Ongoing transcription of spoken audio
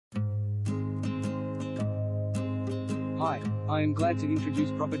Hi, I am glad to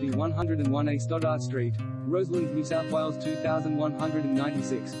introduce property 101a Stoddart Street, Roselands, New South Wales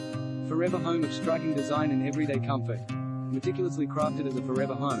 2196. Forever home of striking design and everyday comfort. Meticulously crafted as a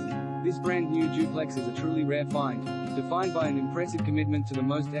forever home, this brand new duplex is a truly rare find, defined by an impressive commitment to the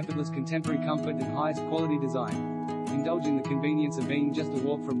most effortless contemporary comfort and highest quality design. Indulge in the convenience of being just a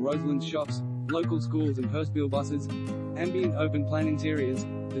walk from Roselands shops, local schools and Hurstville buses. Ambient open-plan interiors,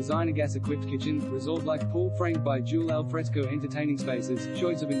 designer gas-equipped kitchen, resort-like pool framed by dual al fresco entertaining spaces,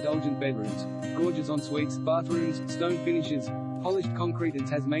 choice of indulgent bedrooms, gorgeous en-suites, bathrooms, stone finishes, polished concrete and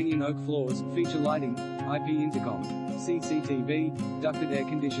Tasmanian oak floors, feature lighting, IP intercom, CCTV, ducted air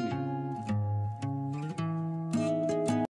conditioning.